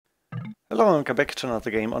Hello and welcome back to another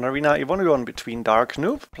game on Arena, a 1v1 between Dark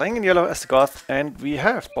Noob, playing in yellow as the Goth, and we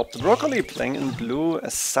have Bob the Broccoli playing in blue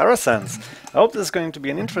as Saracens. I hope this is going to be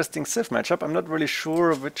an interesting Civ matchup. I'm not really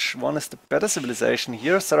sure which one is the better civilization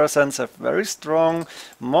here. Saracens have very strong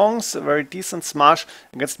monks, a very decent smash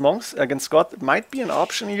against monks. Against Goth, it might be an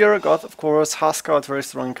option here. Goth, of course, Huskard, very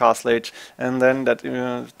strong in Castle Age, and then that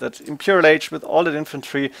Imperial Age with all that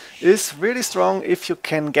infantry is really strong if you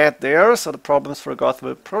can get there. So the problems for Goth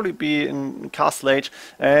will probably be in Castle Age,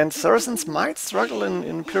 and Saracens might struggle in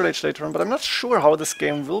Imperial Age later on, but I'm not sure how this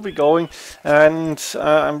game will be going, and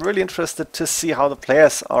I'm really interested to see how the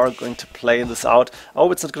players are going to play this out. I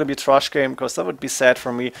hope it's not going to be a trash game, because that would be sad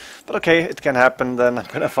for me, but okay, it can happen. Then I'm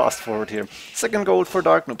going to fast forward here. Second gold for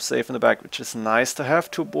Dark Noob, safe in the back, which is nice to have.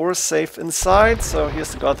 Two boars safe inside, so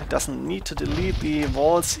here's the god that doesn't need to delete the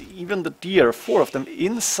walls, even the deer, four of them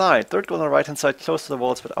inside. Third gold on the right hand side, close to the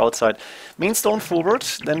walls but outside. Main stone forward,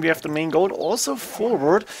 then we have the main gold also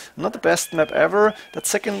forward. Not the best map ever. That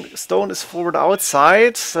second stone is forward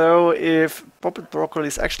outside, so if Bob the Broccoli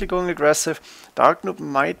is actually going aggressive, Dark Noob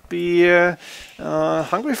might be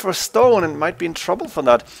hungry for a stone and might be in trouble for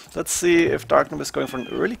that. Let's see if Dark Noob is going for an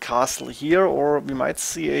early castle here, or we might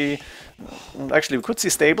see a... Actually, we could see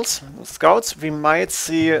stables, scouts. We might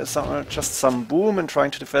see just some boom and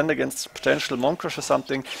trying to defend against potential monk rush or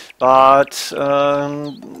something. But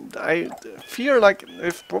I fear like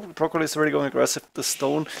if Broccoli is really going aggressive, the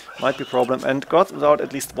stone might be a problem. And God, without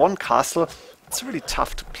at least one castle, it's really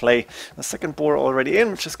tough to play. The second boar already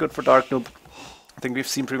in, which is good for Dark Noob. I think we've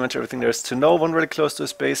seen pretty much everything there is to know. One really close to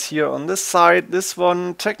his base here on this side. This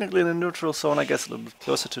one technically in a neutral zone, I guess a little bit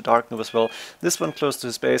closer to Dark Noob as well. This one close to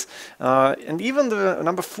his base. And even the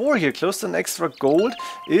number 4 here, close to an extra gold,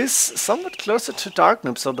 is somewhat closer to Dark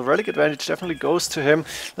Noob. So the relic advantage definitely goes to him.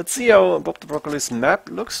 Let's see how Bob the Broccoli's map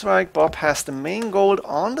looks like. Bob has the main gold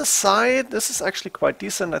on the side. This is actually quite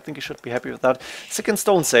decent. I think he should be happy with that. Second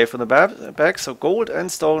stone safe on the back. So gold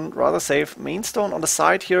and stone rather safe. Main stone on the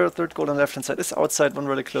side here. Third gold on the left hand side is outside, one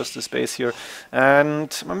really close to space here.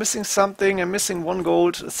 And I'm missing something. I'm missing one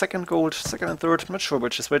gold, second and third. I'm not sure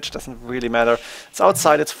which is which, doesn't really matter. It's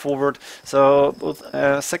outside, it's forward. So both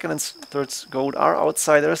second and third gold are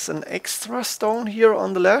outside. There's an extra stone here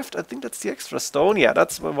on the left. I think that's the extra stone. Yeah,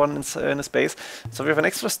 that's the one in the space. So we have an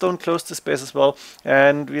extra stone close to space as well.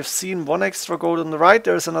 And we've seen one extra gold on the right.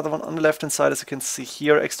 There's another one on the left hand side, as you can see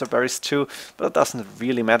here. Extra berries too, but it doesn't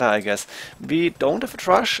really matter, I guess. We don't have a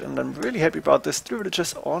trash, and I'm really happy about this. 3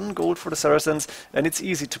 villages on gold for the Saracens, and it's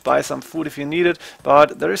easy to buy some food if you need it.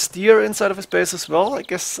 But there is deer inside of his base as well. I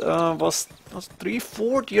guess was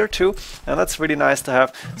 3-4 deer too, and that's really nice to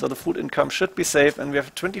have. So the food income should be safe, and we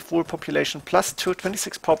have 24 population plus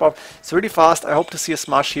 26 pop-up. It's really fast. I hope to see a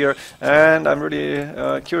smash here, and I'm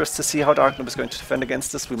really curious to see how Dark Noob is going to defend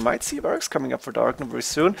against this. We might see barracks coming up for Dark Noob very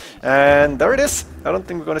soon, and there it is. I don't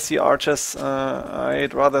think we're going to see archers.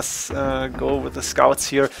 I'd rather go with the scouts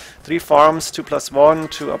here. 3 farms,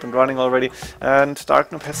 2+1, 2 up and running already, and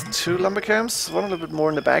Dark Noob has 2 lumber camps, one a little bit more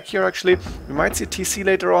in the back here actually. We might see a TC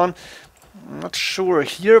later on. I'm not sure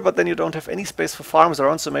here, but then you don't have any space for farms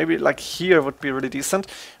around, so maybe like here would be really decent.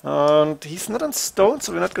 And he's not on stone,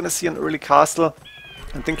 so we're not going to see an early castle.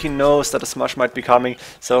 I think he knows that a smash might be coming,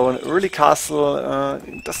 so an early castle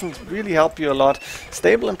doesn't really help you a lot.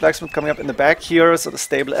 Stable and blacksmith coming up in the back here, so the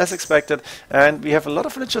stable as expected. And we have a lot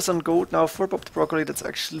of villagers on gold now for Bob the Broccoli. That's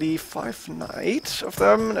actually 8 of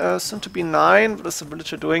them, soon to be 9. What is the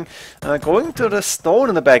villager doing? Going to the stone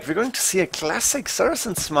in the back. We're going to see a classic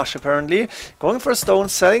Saracen smash apparently. Going for a stone,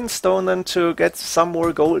 selling stone then to get some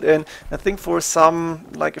more gold in. I think for some,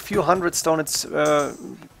 like a few hundred stone, it's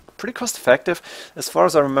pretty cost effective as far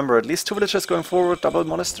as I remember. At least 2 villagers going forward, double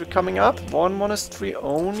monastery coming up, 1 monastery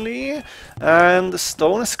only, and the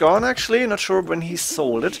stone is gone actually, not sure when he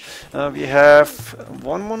sold it. We have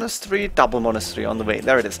 1 monastery, double monastery on the way,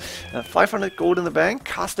 there it is. 500 gold in the bank,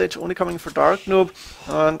 Castle Age only coming for Dark Noob,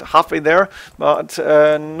 and halfway there, but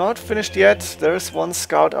not finished yet. There's 1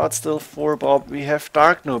 scout out still for Bob. We have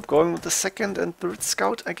Dark Noob going with the second and third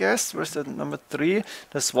scout, I guess. Where's the number 3?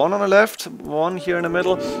 There's 1 on the left, 1 here in the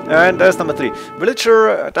middle. And there's number 3.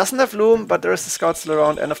 Villager doesn't have loom, but there is the scout still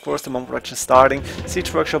around, and of course the monk production starting.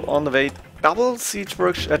 Siege workshop on the way. Double siege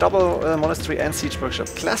workshop, double monastery and siege workshop.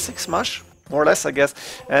 Classic smash, more or less, I guess.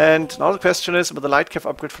 And now the question is, with the light cav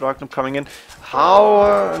upgrade for Dark Noob coming in,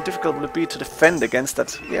 how difficult will it be to defend against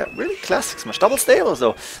that? Yeah, really classic smash. Double stables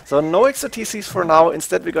though. So no extra TCs for now.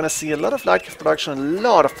 Instead, we're gonna see a lot of light cav production, a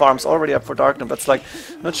lot of farms already up for Dark Noob. That's like,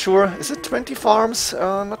 not sure, is it 20 farms?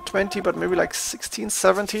 Not 20, but maybe like 16,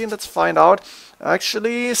 17. Let's find out.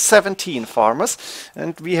 actually 17 farmers.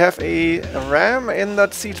 And we have a ram in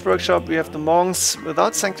that siege workshop. We have the monks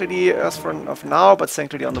without sanctity as of now, but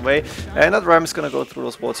sanctity on the way. And that ram is going to go through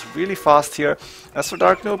those walls really fast here. As for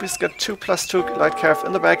Dark Noob, he's got 2+2 light cav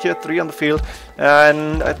in the back here, 3 on the field.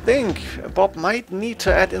 And I think Bob might need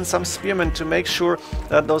to add in some spearmen to make sure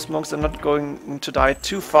that those monks are not going to die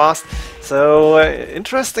too fast. So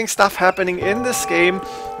interesting stuff happening in this game.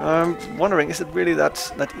 Wondering, is it really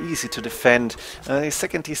that easy to defend? A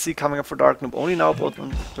second TC coming up for Dark Noob, only now about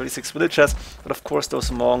 36 villagers, but of course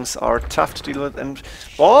those monks are tough to deal with, and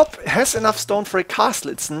Bob has enough stone for a castle.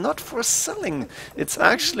 It's not for selling, it's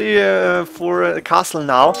actually for a castle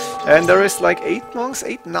now, and there is like 8 monks,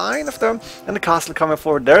 8, 9 of them, and the castle coming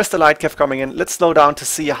forward. There's the light cav coming in. Let's slow down to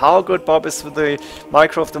see how good Bob is with the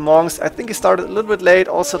micro of the monks. I think he started a little bit late,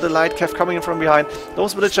 also the light cav coming in from behind.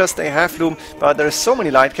 Those villagers, they have loom, but there is so many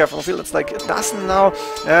light cav on the field, it's like a dozen now,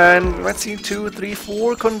 and let's see, 2, 3,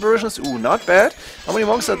 4 conversions. Ooh, not bad. How many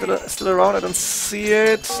monks are still around? I don't see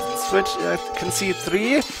it. Switch, I can see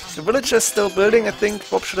 3. The village is still building. I think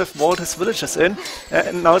Bob should have walled his villages in,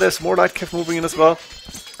 and now there's more light cav moving in as well.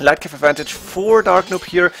 Light cav advantage for Dark Noob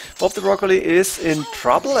here. Bob the Broccoli is in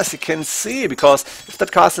trouble, as you can see, because if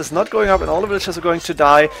that castle is not going up and all the villagers are going to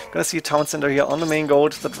die, gonna see a town center here on the main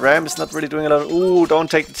goat. That ram is not really doing a lot. Ooh, don't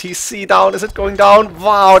take the TC down. Is it going down?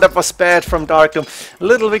 Wow, that was bad from Dark Noob.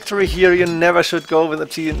 Little victory here. You never should go with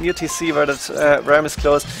a near TC where that ram is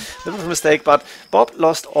close. Little mistake, but Bob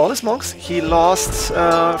lost all his monks. He lost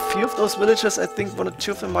a few of those villagers. I think 1 or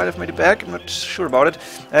 2 of them might have made it back. I'm not sure about it.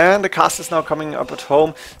 And the castle is now coming up at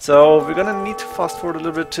home. So we're gonna need to fast forward a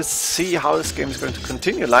little bit to see how this game is going to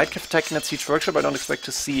continue. Light cav attacking that siege workshop. I don't expect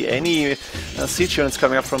to see any siege units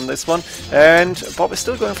coming up from this one. And Bob is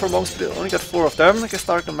still going for monks, but only got 4 of them. I guess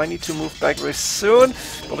Dark Noob might need to move back very soon.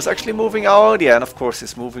 Bob is actually moving out. Yeah, and of course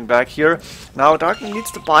he's moving back here. Now Dark Noob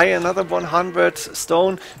needs to buy another 100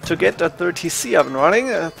 stone to get that 30C up and running.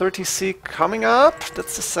 30C coming up.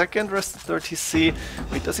 That's the second. Where's the 30C?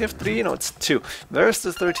 Wait, does he have 3? No, it's 2. Where's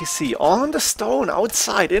the 30C? On the stone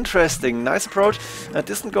outside. Interesting. Nice approach.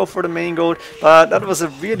 Didn't go for the main goat, but that was a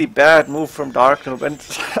really bad move from Dark Noob, and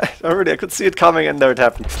already I could see it coming, and there it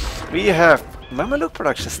happened. We have Mameluke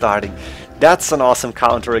production starting. That's an awesome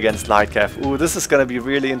counter against light cav. Ooh, this is gonna be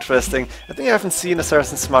really interesting. I think I haven't seen a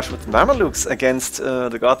Saracen smash with Mamelukes against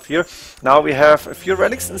the Goths here. Now we have a few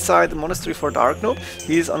relics inside the monastery for Dark Noob.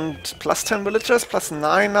 He's on +10 villagers,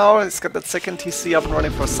 +9 now. He's got that second TC up and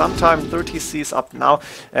running for some time. 3rd TC is up now,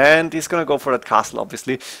 and he's gonna go for that castle,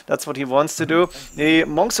 obviously. That's what he wants to do. The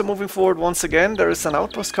monks are moving forward once again. There is an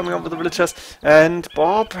outpost coming up with the villagers, and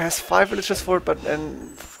Bob has 5 villagers for it, but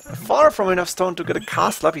far from enough stone to get a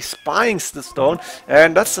castle up. He's spying the stone,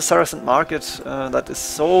 and that's the Saracen market that is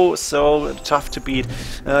so tough to beat.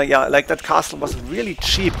 Yeah, like that castle was really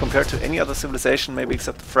cheap compared to any other civilization, maybe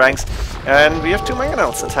except the Franks. And we have 2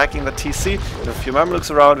 mangonels attacking the TC. We have a few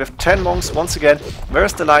Mamelukes around. We have 10 monks once again.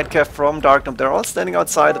 Where's the light cav from Dark Noob? They're all standing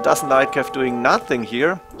outside. A dozen light cav doing nothing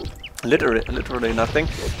here. Literally nothing.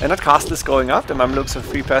 And that castle is going up. The Mamelukes have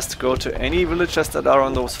free pass to go to any villagers that are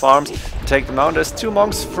on those farms, take them down. There's 2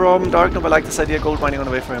 monks from Dark Noob. I like this idea. Gold mining on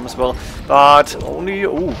the way for him as well. But only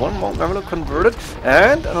 1 monk Mameluke converted,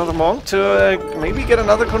 and another monk to maybe get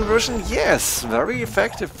another conversion. Yes, very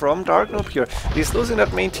effective from Dark Noob here. He's losing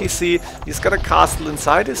that main TC. He's got a castle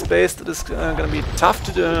inside his base that is going to be tough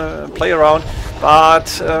to play around. But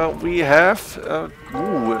we have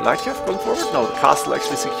light cav going forward? No, the castle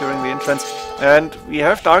actually securing the entrance. And we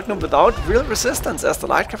have Dark Noob without real resistance, as the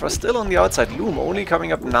light cav are still on the outside. Loom only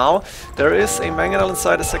coming up now. There is a mangonel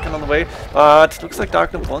inside, a second on the way. But looks like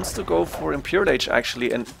Dark Noob wants to go for Imperial Age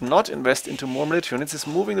actually, and not invest into more military units. He's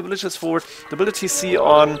moving the villagers forward. The ability TC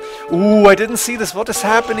on. Ooh, I didn't see this. What is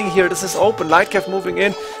happening here? This is open. Light cav moving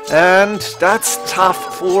in. And that's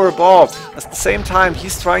tough for Bob. At the same time,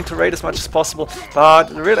 he's trying to raid as much as possible. But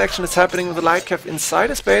the real action is happening with the light cav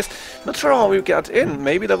inside his base. Not sure how we got in.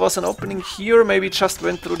 Maybe there was an opening here. Maybe just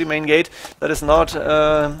went through the main gate that is not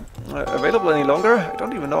available any longer. I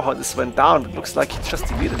don't even know how this went down. It looks like he just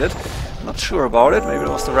deleted it. Not sure about it. Maybe it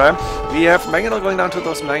was the ram. We have mangonel going down to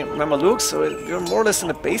those Mamelukes, so we're more or less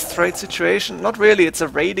in a base trade situation. Not really. It's a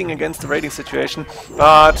raiding against the raiding situation.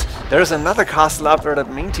 But there's another castle up where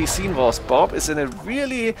that main TC was. Bob is in a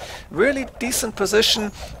really decent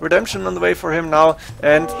position. Redemption on the way for him now.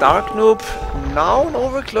 And Dark Noob now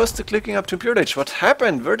over close to clicking up to Imperial Age. What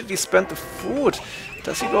happened? Where did he spend the food?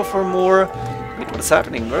 Does he go for more? Wait, what is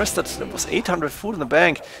happening? Where is that? There was 800 food in the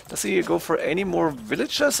bank. Does he go for any more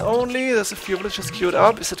villagers only? There's a few villagers queued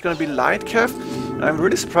up. Is it going to be light cav? I'm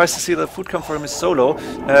really surprised to see that food count for him is so low,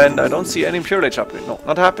 and I don't see any Imperial Age upgrade. No,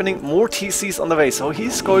 not happening. More TCs on the way, so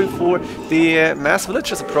he's going for the mass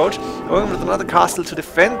villages approach, going with another castle to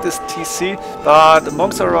defend this TC, but the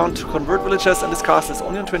monks are around to convert villages, and this castle is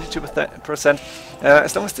only on 22%.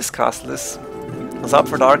 As long as this castle is up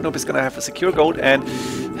for Dark Noob, he's gonna have a secure gold and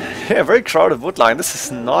yeah, very crowded wood line. This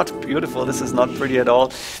is not beautiful, this is not pretty at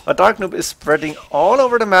all. But Dark Noob is spreading all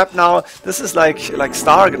over the map now. This is like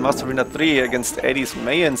Stark in Master Arena 3 against Eddie's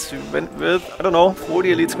Mayans, who went with, I don't know,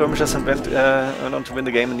 40 elite skirmishers and went on to win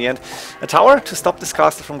the game in the end. A tower to stop this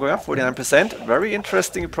castle from going up, 49%. Very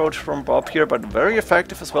interesting approach from Bob here, but very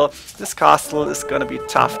effective as well. This castle is gonna be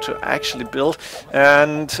tough to actually build,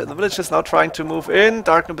 and the village is now trying to move in.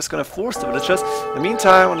 Dark Noob is gonna force the villagers. In the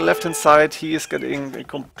meantime, on the left hand side, he is getting a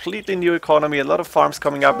completely new economy, a lot of farms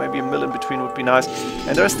coming up, maybe a mill in between would be nice.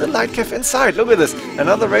 And there's still light cav inside, look at this,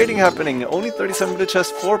 another raiding happening, only 37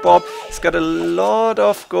 villagers for Bob. He's got a lot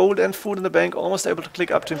of gold and food in the bank, almost able to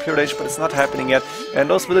click up to Imperial Age, but it's not happening yet. And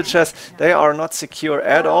those villagers, they are not secure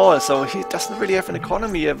at all, so he doesn't really have an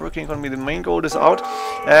economy, a working economy. The main gold is out,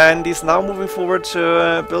 and he's now moving forward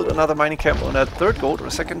to build another mining camp on a third gold or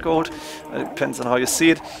a second gold, depends on how you see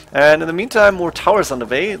it. And in the meantime, more towers on the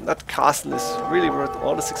way. That castle is really worth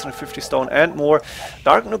all the 650 stone and more.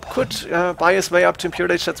 Dark Noob could buy his way up to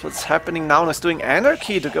Imperial Age. That's what's happening now. He's doing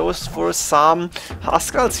Anarchy to go for some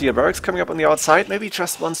Huskals here. Barracks coming up on the outside. Maybe he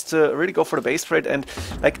just wants to really go for the base trade and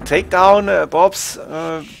like take down Bob's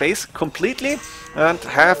base completely and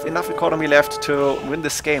have enough economy left to win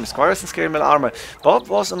this game. Squires and scale mill armor. Bob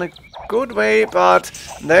was on a good way, but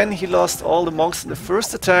then he lost all the monks in the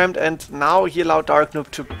first attempt, and now he allowed Dark Noob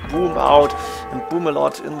to boom out and boom a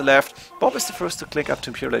lot in the left. Bob is the first to click up to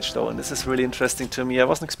Imperial Age though, and this is really interesting to me. I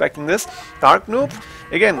wasn't expecting this. Dark Noob,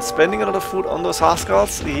 again, spending a lot of food on those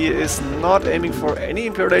Huskals. He is not aiming for any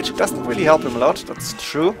Imperial Age. It doesn't really help him a lot, that's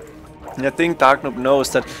true. And I think Dark Noob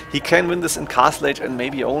knows that he can win this in Castle Age and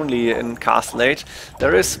maybe only in Castle Age.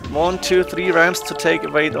 There is 1, 2, 3 ramps to take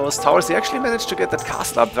away those towers. He actually managed to get that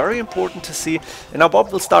castle up. Very important to see. And now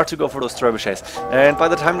Bob will start to go for those trebuchets. And by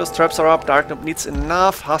the time those traps are up, Dark Noob needs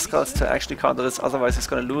enough Huskals to actually counter this. Otherwise he's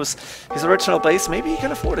going to lose his original base. Maybe he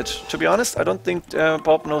can afford it. To be honest, I don't think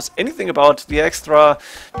Bob knows anything about the extra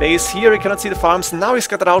base here. He cannot see the farms. Now he's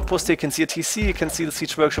got that outpost. He can see a TC. He can see the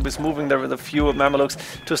siege workshop is moving there with a few Mamelukes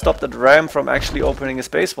to stop that ram from actually opening his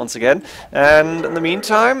base once again. And in the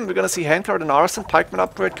meantime, we're gonna see Handguard and Arson Pikeman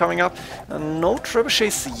upgrade coming up. No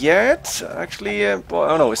trebuchets yet. Actually, oh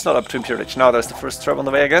no, it's not up to Imperial Age. Now there's the first trap on the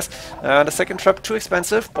way, I guess. The second trap too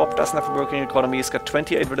expensive. Bob doesn't have a working economy. He's got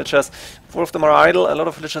 28 villagers. 4 of them are idle. A lot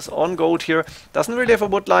of villagers on gold here. Doesn't really have a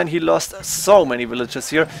wood line. He lost so many villagers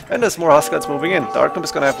here. And there's more Huskals moving in. Dark Noob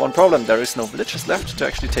is gonna have one problem. There is no villagers left to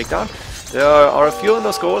actually take down. There are a few on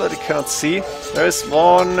those gold that you cannot see. There is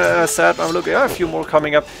one sad Mameluke, yeah, a few more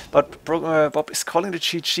coming up, but Bob is calling the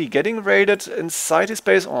GG, getting raided inside his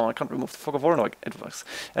base. Oh, I can't remove the Fog of War, no, it works.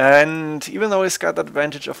 And even though he's got the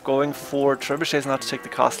advantage of going for trebuchets now to take the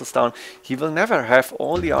castles down, he will never have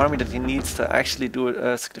all the army that he needs to actually do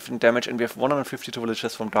significant damage, and we have 152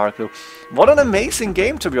 villagers from Dark Noob. What an amazing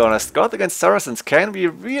game, to be honest. Goth against Saracens can be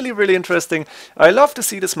really, really interesting. I love to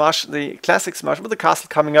see the smash, the classic smash with the castle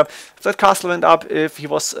coming up. If that castle went up, if he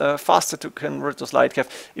was faster to convert those light cav,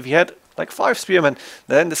 if he had like 5 spearmen,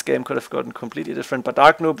 then this game could have gotten completely different. But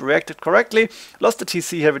Dark Noob reacted correctly, lost the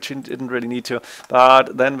TC here, which he didn't really need to,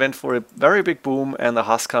 but then went for a very big boom, and the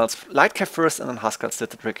Huskals, light cav first, and then Huskals did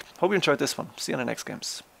the trick. Hope you enjoyed this one. See you in the next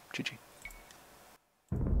games. GG.